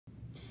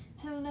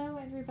Hello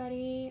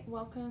everybody,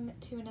 welcome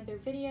to another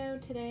video.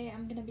 Today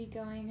I'm going to be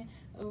going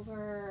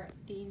over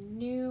the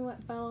new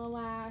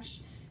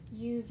Lash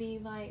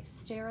UV light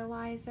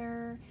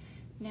sterilizer.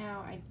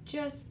 Now I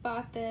just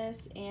bought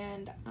this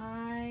and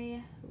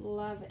I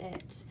love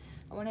it.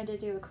 I wanted to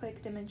do a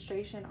quick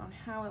demonstration on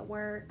how it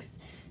works.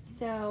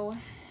 So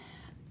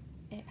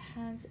it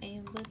has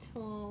a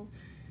little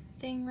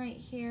thing right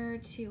here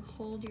to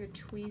hold your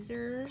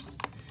tweezers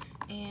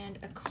and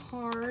a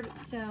card.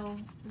 So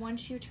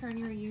once you turn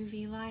your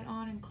UV light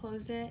on and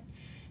close it,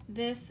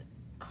 this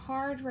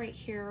card right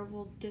here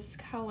will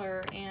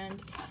discolor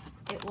and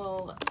it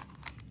will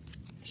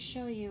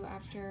show you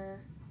after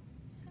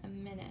a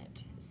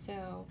minute.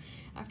 So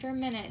after a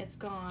minute it's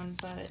gone,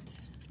 but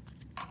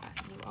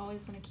you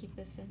always want to keep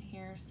this in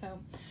here. So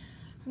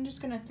I'm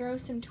just going to throw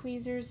some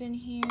tweezers in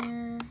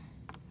here.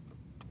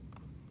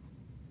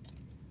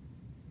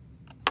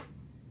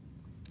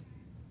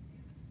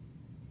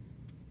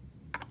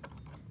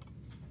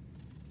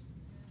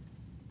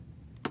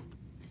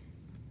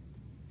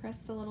 Press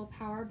the little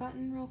power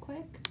button real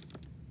quick.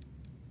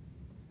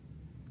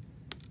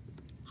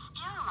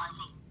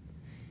 Sterilizing.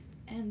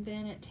 And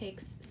then it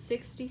takes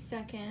 60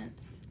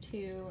 seconds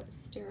to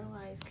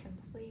sterilize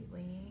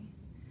completely.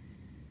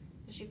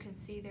 As you can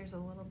see, there's a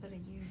little bit of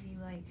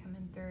UV light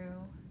coming through.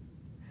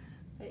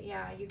 But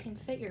yeah, you can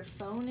fit your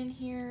phone in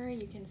here,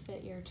 you can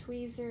fit your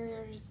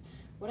tweezers,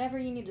 whatever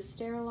you need to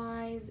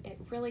sterilize. It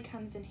really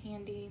comes in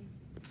handy.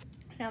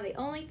 Now, the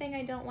only thing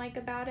I don't like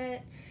about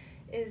it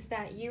is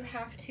that you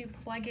have to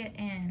plug it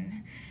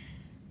in,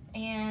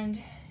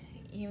 and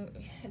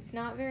it's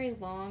not very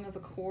long of a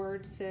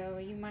cord, so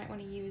you might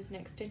want to use an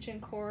extension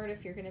cord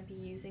if you're going to be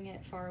using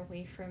it far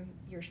away from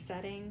your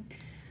setting.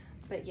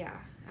 But yeah,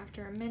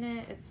 after a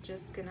minute it's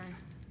just gonna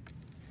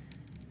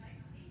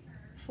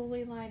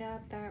fully light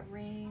up that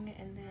ring,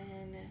 and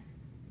then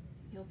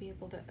you'll be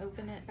able to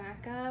open it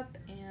back up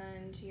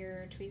and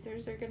your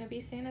tweezers are going to be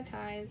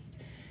sanitized.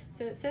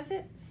 So it says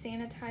it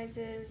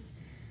sanitizes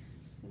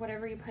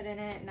whatever you put in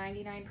it.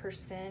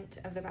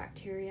 99% of the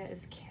bacteria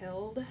is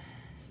killed,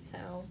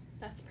 so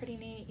that's pretty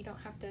neat. You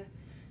don't have to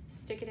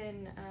stick it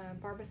in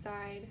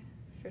barbicide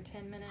for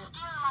 10 minutes.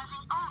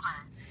 Sterilizing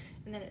over.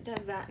 And then it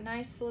does that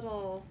nice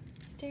little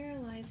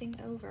sterilizing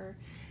over,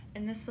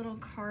 and this little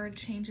card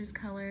changes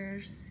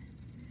colors.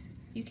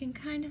 You can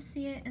kind of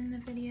see it in the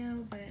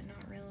video, but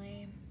not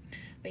really.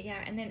 But yeah,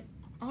 and then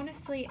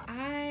honestly,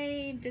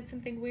 I did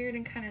something weird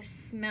and kind of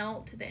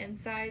smelt the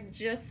inside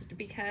just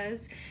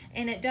because,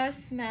 and it does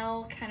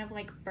smell kind of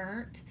like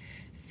burnt.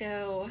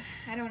 So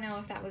I don't know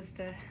if that was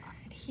the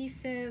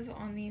adhesive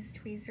on these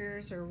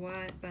tweezers or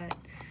what, but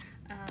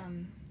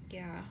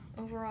yeah,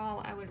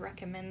 overall I would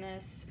recommend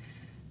this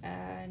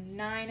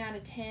 9 out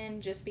of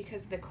 10 just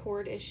because of the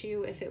cord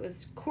issue. If it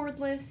was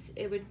cordless,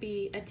 it would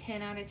be a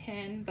 10 out of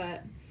 10,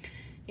 but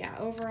yeah,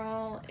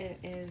 overall it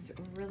is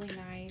really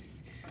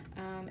nice.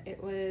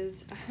 It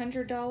was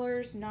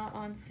 $100, not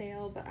on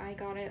sale, but I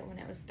got it when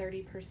it was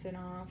 30%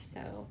 off,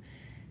 so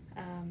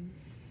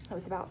it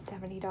was about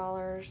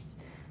 $70.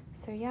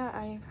 So yeah,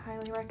 I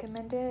highly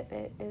recommend it.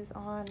 It is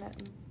on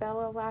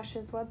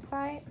Lash's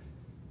website.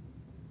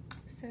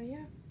 So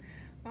yeah.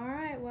 All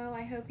right, well,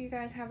 I hope you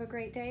guys have a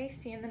great day.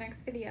 See you in the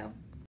next video.